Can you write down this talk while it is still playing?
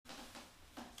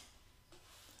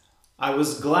I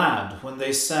was glad when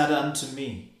they said unto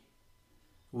me,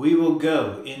 We will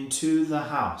go into the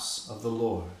house of the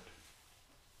Lord.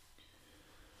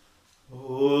 O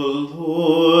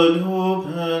Lord,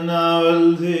 open our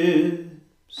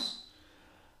lips,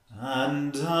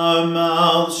 and our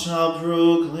mouth shall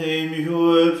proclaim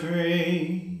your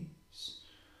praise.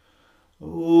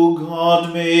 O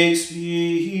God, make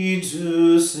speed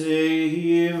to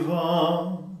save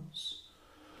us.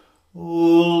 O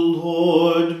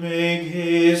Lord, make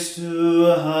haste to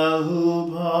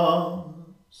help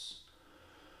us.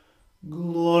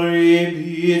 Glory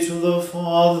be to the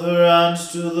Father, and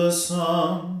to the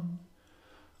Son,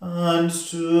 and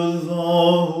to the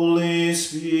Holy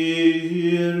Spirit,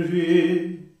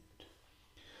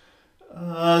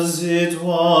 as it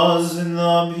was in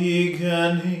the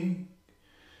beginning,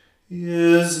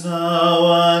 is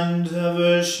now, and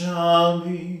ever shall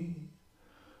be,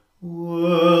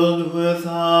 world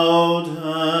without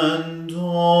end.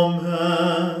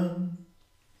 Amen.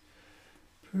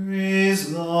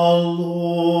 Praise the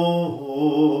Lord.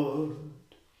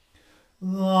 The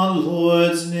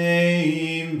Lord's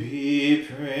name be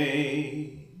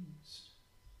praised.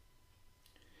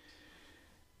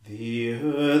 The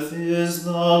earth is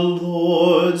the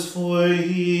Lord's, for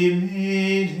he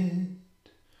made it.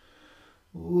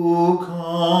 O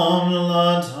come,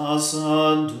 let us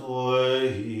adore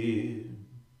him.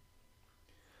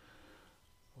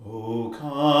 O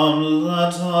come,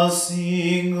 let us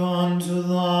sing unto the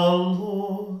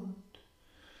Lord.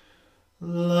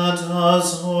 Let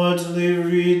us heartily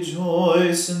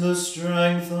rejoice in the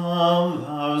strength of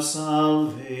our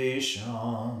salvation.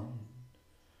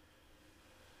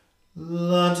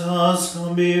 Let us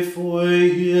come before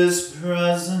his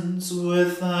presence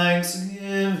with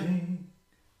thanksgiving,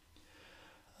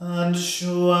 and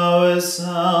show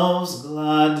ourselves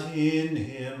glad in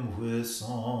him with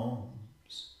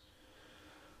psalms.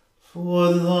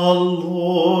 For the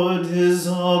Lord is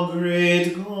a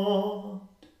great God,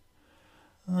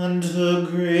 and a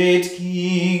great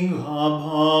King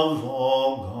above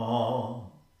all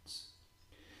gods.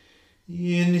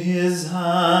 In his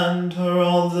hand are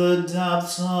all the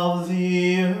depths of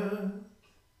the earth,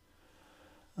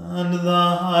 and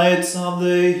the heights of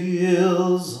the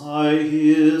hills are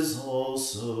his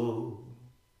also.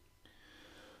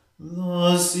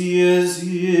 The sea is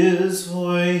his,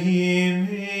 for he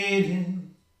made it,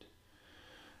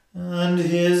 and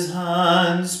his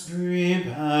hands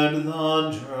prepared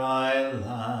the dry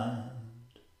land.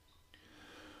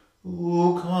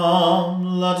 O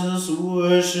come, let us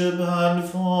worship and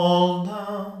fall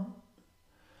down,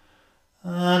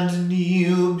 and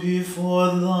kneel before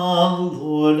the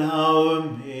Lord our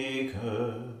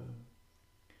Maker.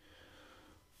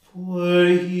 For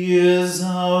he is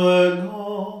our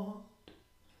God,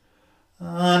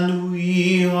 and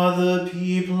we are the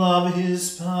people of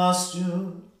his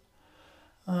pasture,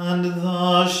 and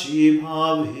the sheep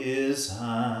of his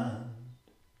hand.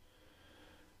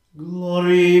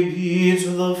 Glory be to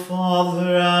the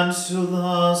Father, and to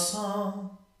the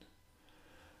Son,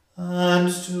 and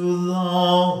to the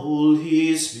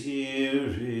Holy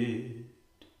Spirit,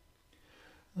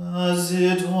 as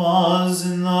it was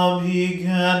in the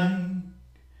beginning,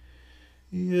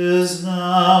 is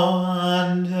now,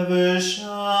 and ever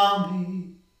shall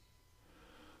be,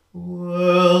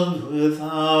 world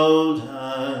without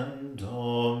end.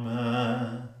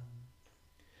 Amen.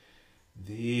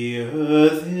 The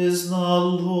earth is the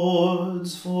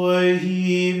Lord's, for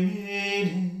he made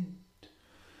it.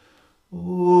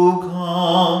 O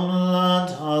come, let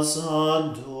us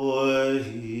adore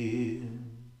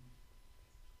him.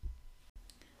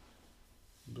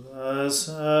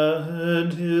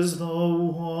 Blessed is the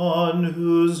one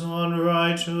whose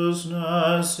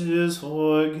unrighteousness is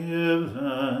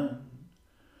forgiven,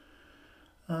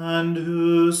 and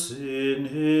whose sin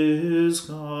is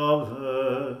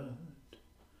covered.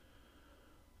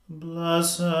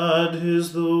 Blessed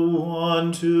is the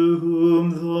one to whom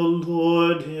the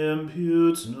Lord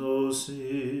imputes no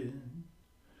sin,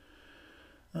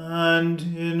 and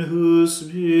in whose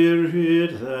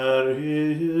spirit there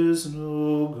is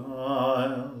no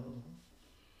guile.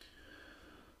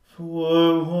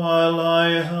 For while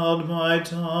I held my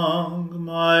tongue,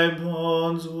 my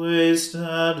bones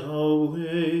wasted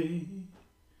away.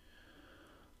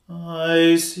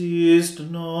 I ceased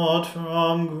not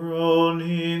from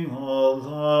groaning all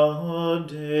the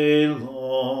day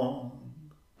long.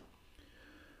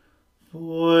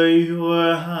 For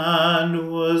your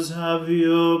hand was heavy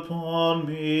upon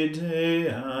me day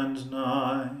and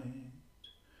night,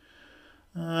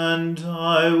 and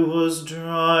I was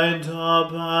dried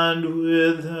up and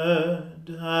withered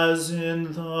as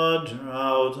in the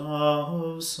drought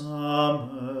of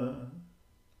summer.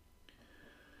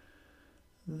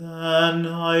 Then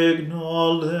I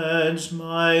acknowledged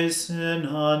my sin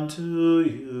unto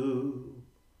you,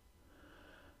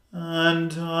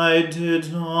 and I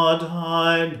did not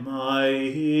hide my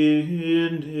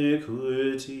iniquity.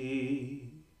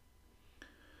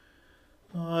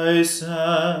 I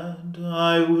said,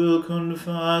 I will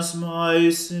confess my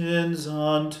sins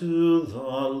unto the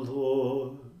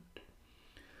Lord.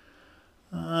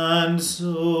 And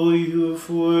so you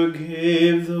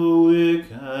forgave the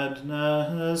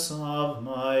wickedness of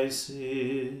my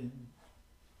sin.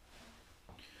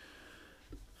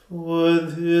 For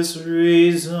this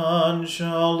reason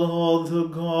shall all the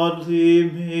godly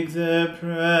make their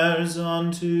prayers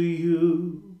unto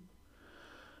you,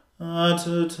 at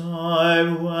a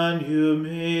time when you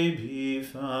may be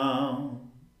found.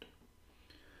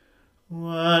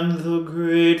 When the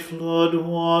great flood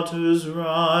waters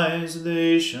rise,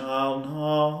 they shall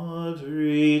not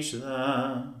reach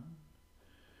them.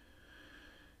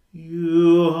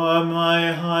 You are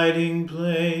my hiding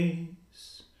place.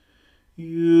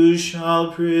 You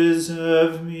shall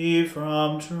preserve me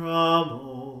from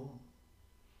trouble.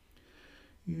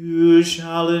 You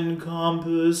shall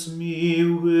encompass me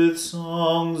with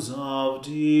songs of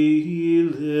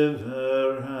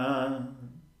deliverance.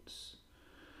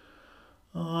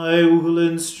 I will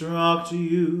instruct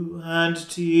you and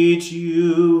teach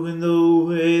you in the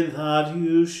way that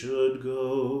you should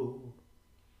go,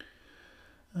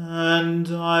 and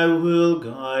I will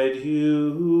guide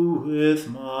you with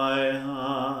my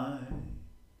eye.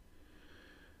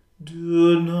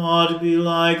 Do not be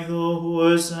like the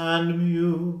horse and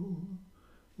mule,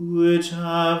 which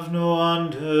have no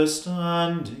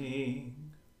understanding,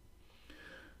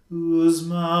 whose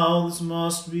mouths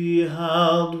must be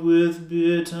held with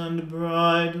bit and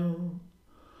bridle,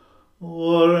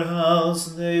 or else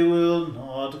they will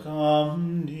not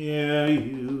come near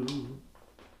you.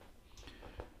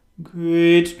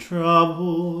 Great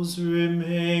troubles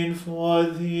remain for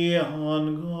the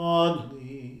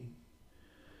ungodly,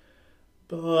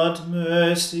 but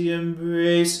mercy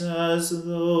embraces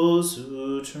those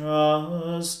who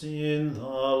trust in the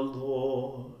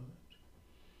Lord.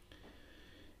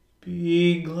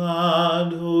 Be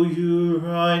glad, O you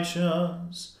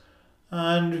righteous,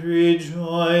 and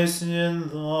rejoice in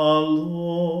the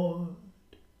Lord,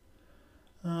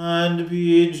 and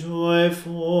be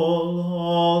joyful,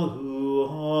 all who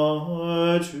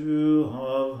are true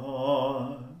of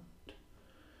heart.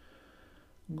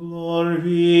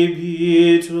 Glory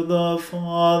be to the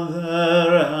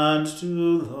Father, and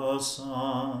to the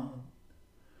Son,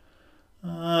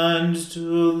 and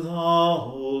to the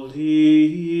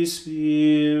Holy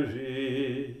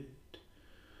Spirit,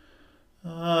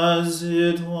 as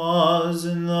it was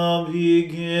in the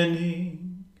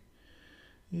beginning,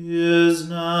 is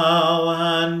now,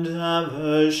 and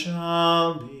ever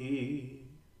shall be,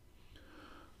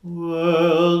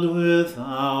 world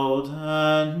without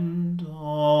end.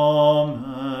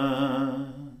 Amen.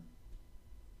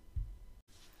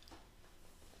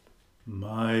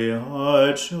 My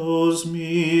heart shows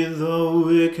me the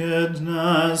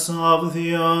wickedness of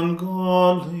the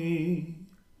ungodly.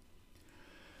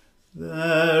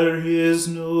 There is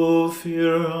no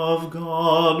fear of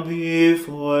God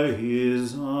before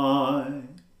his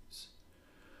eyes,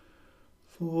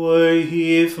 for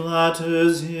he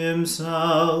flatters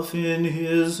himself in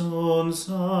his own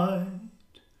sight,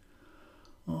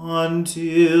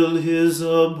 until his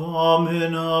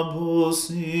abominable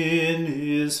sin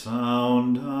is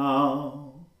found out.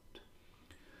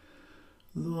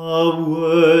 The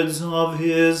words of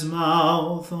his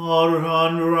mouth are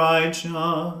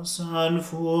unrighteous and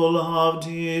full of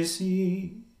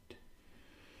deceit.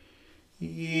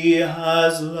 He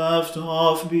has left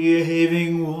off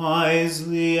behaving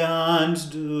wisely and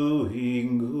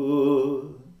doing good.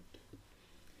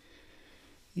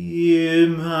 He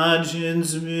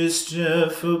imagines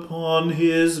mischief upon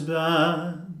his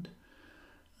bed,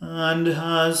 and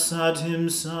has set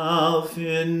himself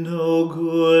in no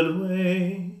good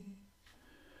way.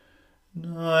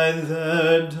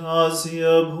 Neither does he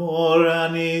abhor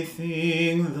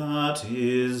anything that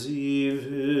is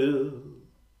evil.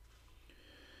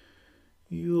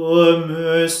 Your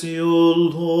mercy, O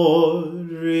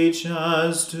Lord,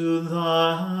 reaches to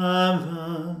the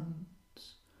heavens,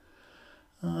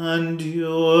 and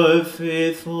your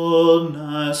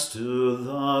faithfulness to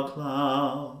the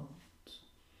clouds.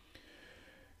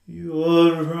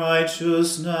 Your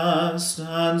righteousness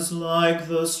stands like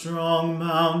the strong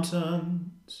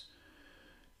mountains.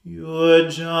 Your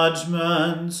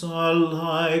judgments are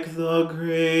like the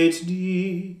great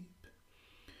deep.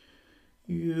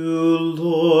 You,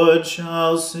 Lord,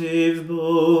 shall save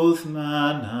both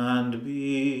man and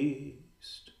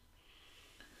beast.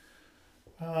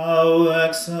 How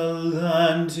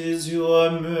excellent is your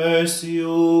mercy,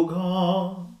 O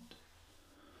God!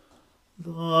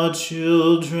 The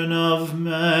children of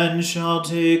men shall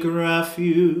take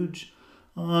refuge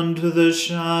under the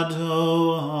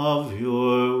shadow of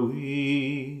your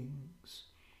wings.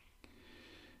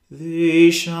 They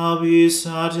shall be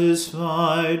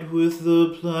satisfied with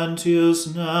the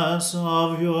plenteousness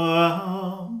of your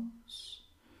house,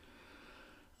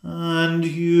 and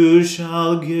you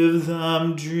shall give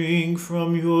them drink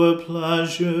from your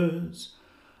pleasures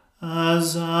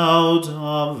as out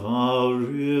of a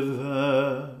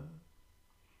river.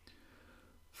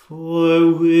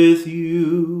 For with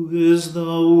you is the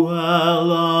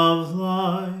well of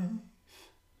life,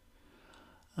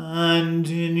 and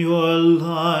in your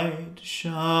light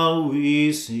shall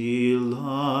we see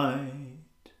light.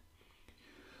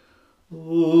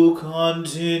 O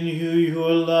continue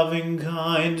your loving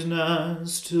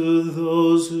kindness to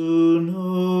those who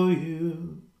know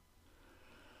you,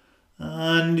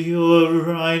 and your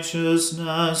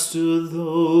righteousness to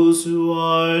those who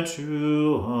are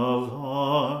true of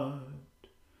heart.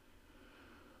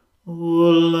 O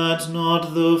let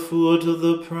not the foot of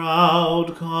the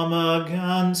proud come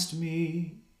against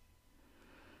me,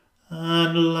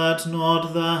 and let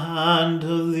not the hand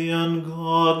of the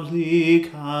ungodly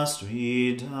cast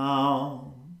me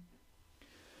down.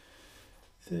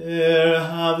 There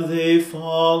have they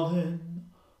fallen,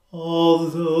 all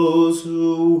those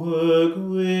who work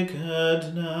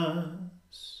wickedness.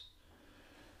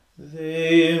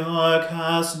 They are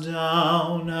cast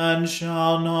down and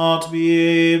shall not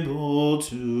be able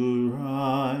to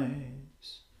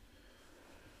rise.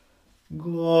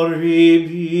 Glory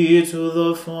be to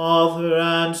the Father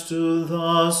and to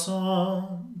the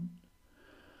Son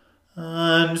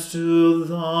and to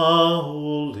the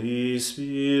Holy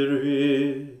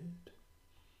Spirit,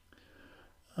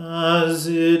 as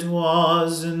it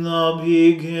was in the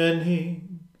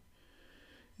beginning,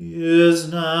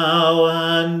 is now,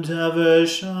 and ever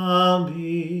shall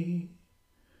be,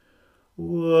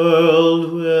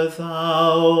 world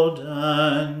without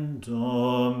end.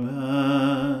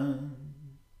 Amen.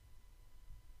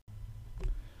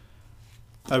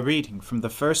 A reading from the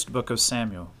first book of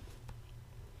Samuel.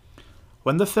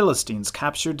 When the Philistines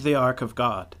captured the ark of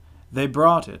God, they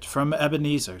brought it from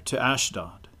Ebenezer to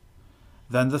Ashdod.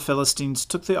 Then the Philistines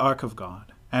took the ark of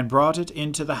God, and brought it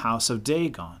into the house of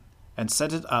Dagon, and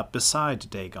set it up beside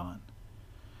Dagon.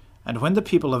 And when the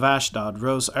people of Ashdod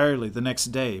rose early the next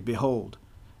day, behold,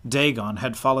 Dagon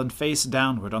had fallen face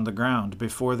downward on the ground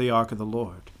before the ark of the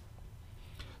Lord.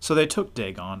 So they took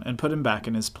Dagon, and put him back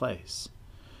in his place.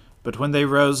 But when they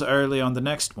rose early on the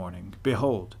next morning,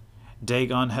 behold,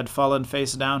 Dagon had fallen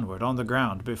face downward on the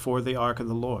ground before the ark of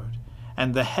the Lord,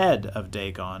 and the head of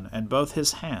Dagon and both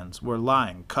his hands were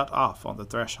lying cut off on the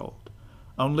threshold.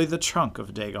 Only the trunk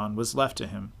of Dagon was left to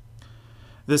him.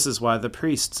 This is why the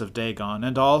priests of Dagon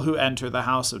and all who enter the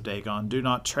house of Dagon do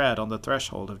not tread on the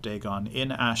threshold of Dagon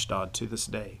in Ashdod to this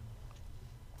day.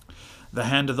 The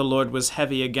hand of the Lord was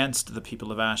heavy against the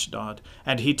people of Ashdod,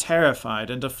 and he terrified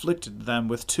and afflicted them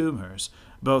with tumors,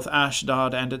 both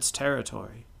Ashdod and its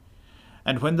territory.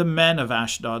 And when the men of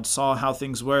Ashdod saw how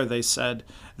things were, they said,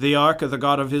 The ark of the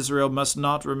God of Israel must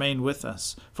not remain with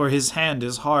us, for his hand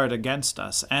is hard against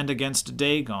us, and against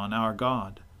Dagon our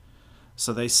God.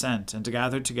 So they sent and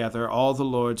gathered together all the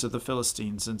lords of the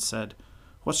Philistines, and said,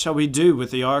 What shall we do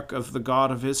with the ark of the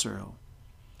God of Israel?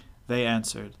 They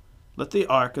answered, Let the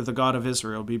ark of the God of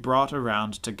Israel be brought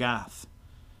around to Gath.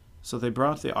 So they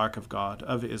brought the ark of God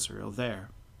of Israel there.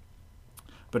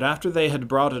 But after they had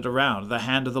brought it around, the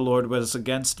hand of the Lord was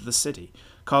against the city,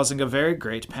 causing a very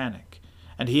great panic.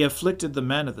 And he afflicted the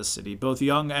men of the city, both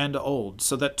young and old,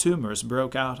 so that tumors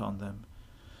broke out on them.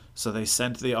 So they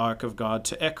sent the ark of God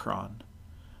to Ekron.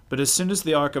 But as soon as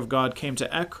the ark of God came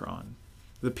to Ekron,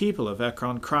 the people of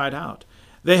Ekron cried out,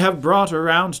 They have brought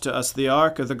around to us the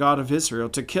ark of the God of Israel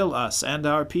to kill us and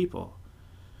our people.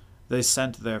 They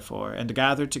sent therefore and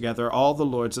gathered together all the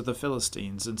lords of the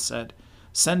Philistines, and said,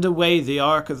 Send away the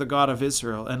ark of the God of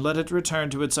Israel, and let it return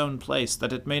to its own place,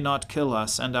 that it may not kill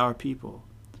us and our people.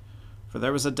 For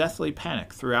there was a deathly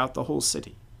panic throughout the whole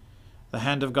city. The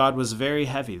hand of God was very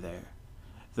heavy there.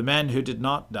 The men who did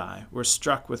not die were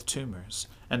struck with tumors,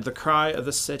 and the cry of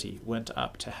the city went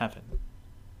up to heaven.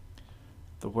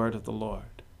 The word of the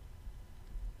Lord.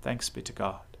 Thanks be to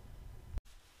God.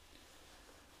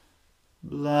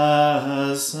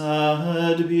 Blessed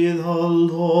be the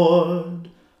Lord,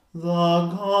 the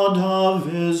God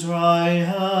of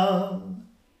Israel.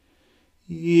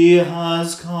 He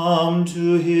has come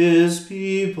to his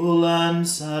people and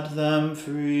set them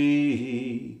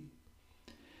free.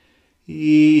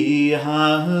 He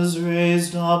has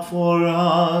raised up for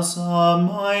us a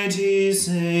mighty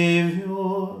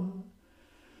Saviour,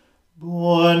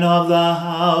 born of the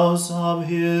house of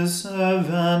his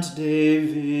servant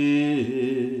David.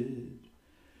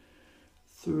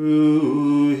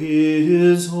 Through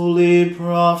his holy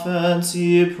prophets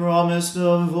he promised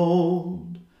of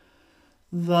old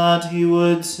that he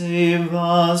would save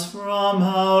us from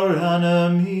our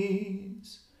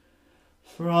enemies,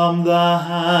 from the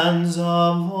hands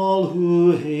of all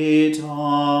who hate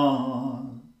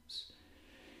us.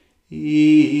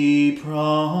 He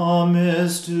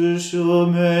promised to show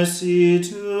mercy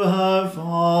to our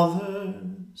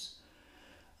fathers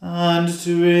and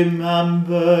to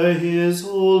remember his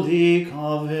holy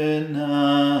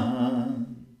covenant.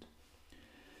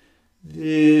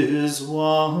 This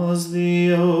was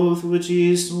the oath which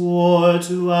he swore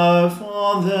to our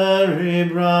father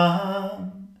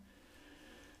Abraham,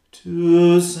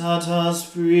 to set us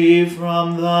free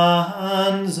from the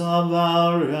hands of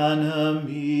our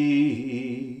enemies,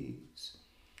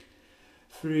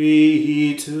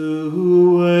 free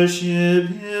to worship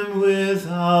him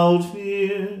without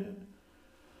fear,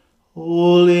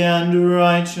 holy and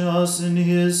righteous in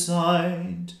his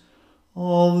sight,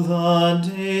 all the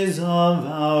days of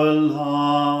our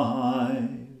life.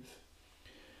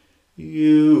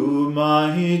 You,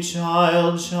 my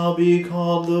child, shall be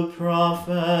called the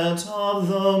prophet of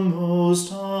the Most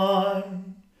High,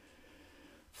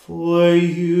 for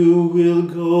you will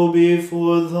go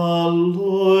before the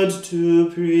Lord to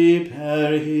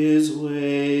prepare his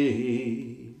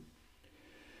way,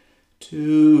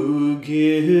 to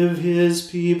give his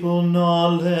people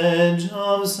knowledge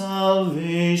of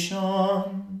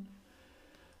salvation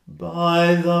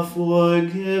by the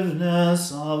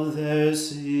forgiveness of their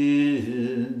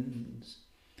sins,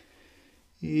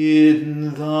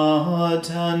 in the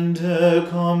tender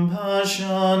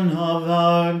compassion of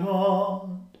our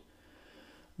God.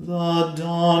 The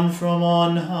dawn from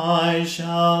on high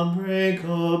shall break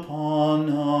upon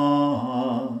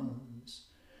us,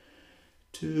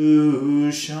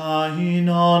 to shine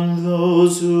on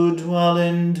those who dwell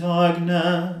in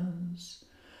darkness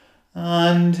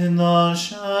and in the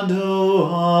shadow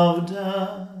of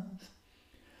death,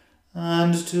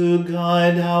 and to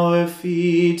guide our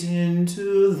feet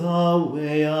into the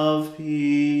way of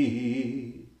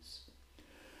peace.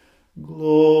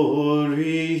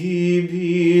 Glory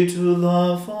be to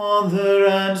the Father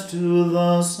and to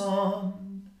the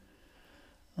Son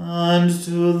and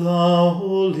to the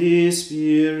Holy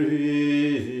Spirit,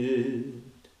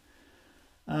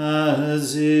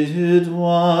 as it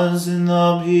was in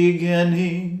the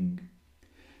beginning,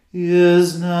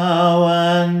 is now,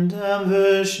 and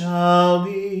ever shall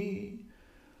be,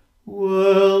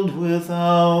 world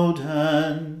without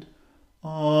end.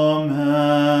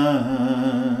 Amen.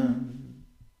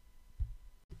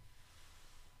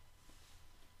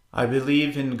 I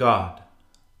believe in God,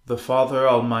 the Father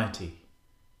Almighty,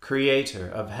 Creator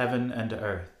of heaven and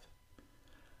earth.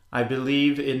 I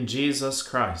believe in Jesus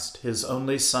Christ, his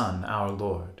only Son, our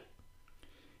Lord.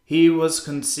 He was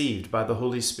conceived by the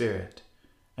Holy Spirit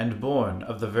and born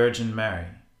of the Virgin Mary.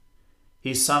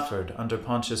 He suffered under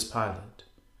Pontius Pilate,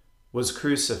 was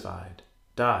crucified,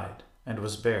 died, and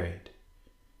was buried.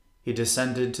 He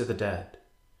descended to the dead.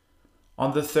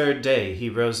 On the third day he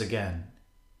rose again.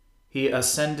 He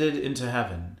ascended into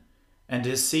heaven and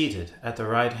is seated at the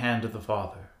right hand of the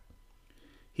Father.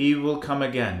 He will come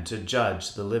again to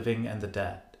judge the living and the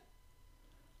dead.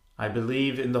 I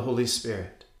believe in the Holy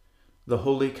Spirit, the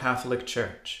Holy Catholic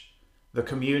Church, the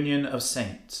communion of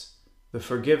saints, the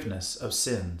forgiveness of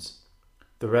sins,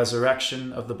 the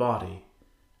resurrection of the body,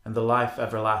 and the life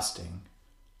everlasting.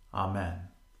 Amen.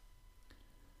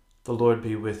 The Lord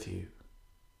be with you.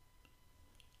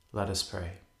 Let us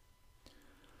pray.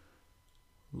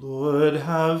 Lord,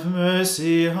 have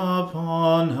mercy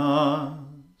upon us.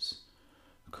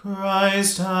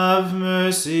 Christ, have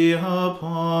mercy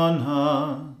upon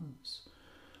us.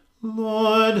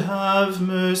 Lord, have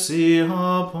mercy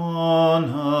upon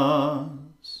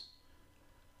us.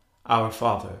 Our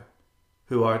Father,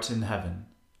 who art in heaven,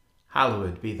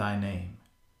 hallowed be thy name.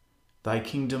 Thy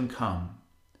kingdom come,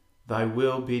 thy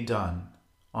will be done,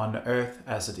 on earth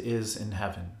as it is in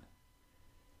heaven.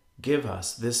 Give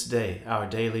us this day our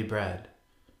daily bread,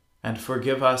 and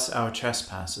forgive us our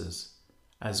trespasses,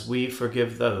 as we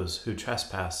forgive those who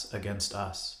trespass against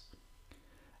us.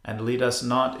 and lead us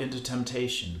not into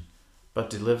temptation, but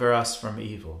deliver us from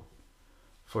evil.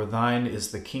 For thine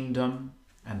is the kingdom,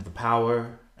 and the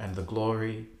power, and the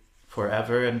glory,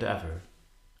 forever and ever.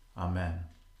 Amen.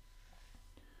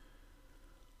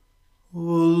 O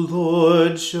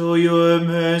Lord, show your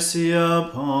mercy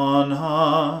upon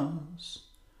us,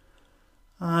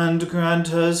 and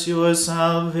grant us your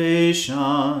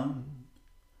salvation.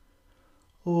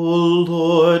 O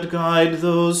Lord, guide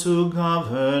those who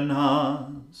govern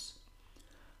us,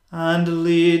 and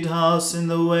lead us in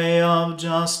the way of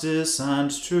justice and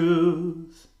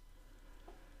truth.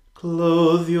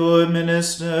 Clothe your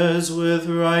ministers with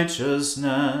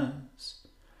righteousness,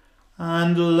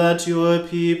 and let your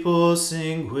people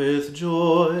sing with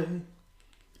joy.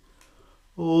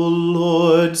 O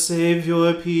Lord, save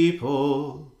your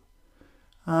people,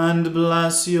 and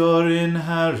bless your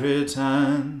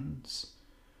inheritance.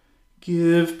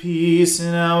 Give peace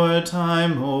in our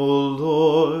time, O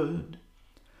Lord,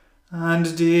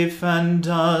 and defend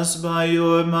us by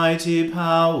your mighty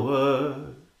power.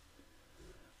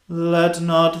 Let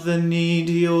not the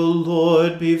needy, O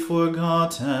Lord, be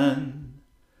forgotten,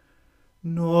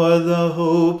 nor the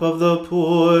hope of the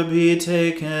poor be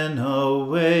taken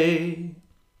away.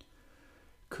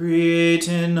 Create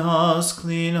in us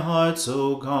clean hearts,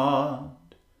 O God,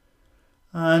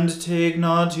 and take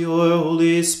not your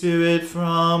Holy Spirit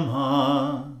from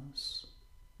us.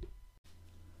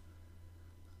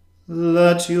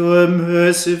 Let your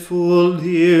merciful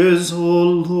ears, O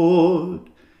Lord,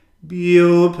 be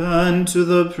open to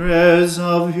the prayers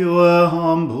of your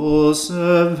humble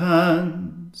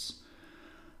servants,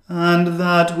 and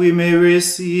that we may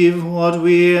receive what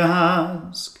we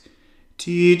ask.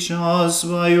 Teach us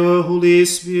by your Holy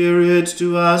Spirit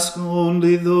to ask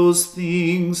only those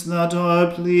things that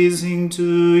are pleasing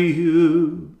to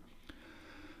you.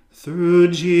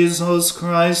 Through Jesus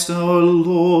Christ our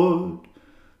Lord,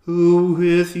 who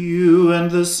with you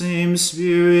and the same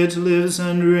Spirit lives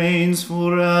and reigns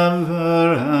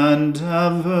forever and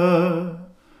ever.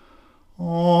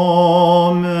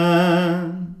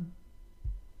 Amen.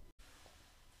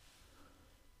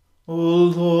 O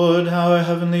Lord, our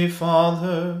heavenly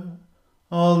Father,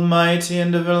 almighty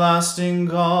and everlasting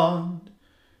God,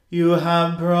 you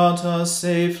have brought us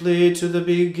safely to the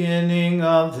beginning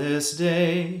of this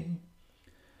day.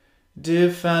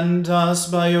 Defend us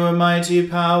by your mighty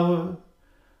power,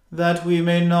 that we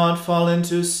may not fall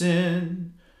into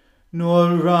sin,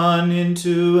 nor run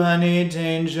into any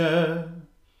danger,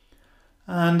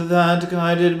 and that,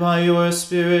 guided by your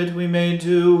Spirit, we may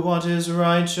do what is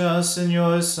righteous in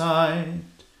your sight.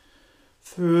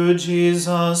 Through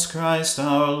Jesus Christ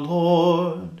our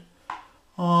Lord.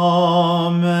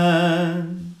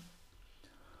 Amen.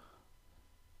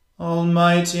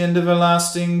 Almighty and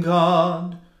everlasting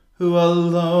God, who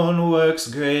alone works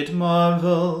great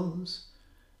marvels,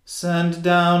 send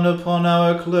down upon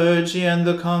our clergy and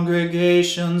the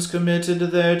congregations committed to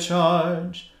their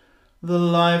charge the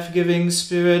life-giving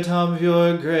Spirit of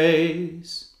your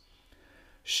grace.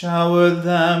 Shower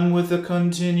them with the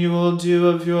continual dew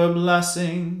of your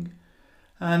blessing,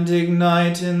 and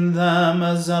ignite in them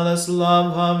a zealous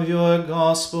love of your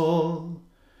gospel.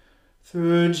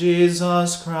 Through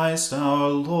Jesus Christ our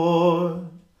Lord.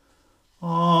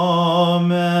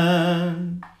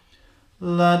 Amen.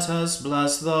 Let us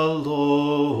bless the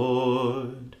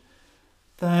Lord.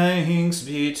 Thanks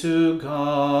be to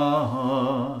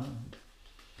God.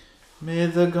 May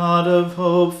the God of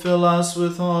hope fill us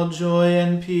with all joy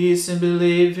and peace in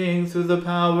believing through the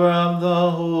power of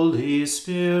the Holy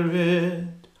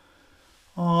Spirit.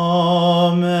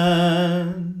 Amen.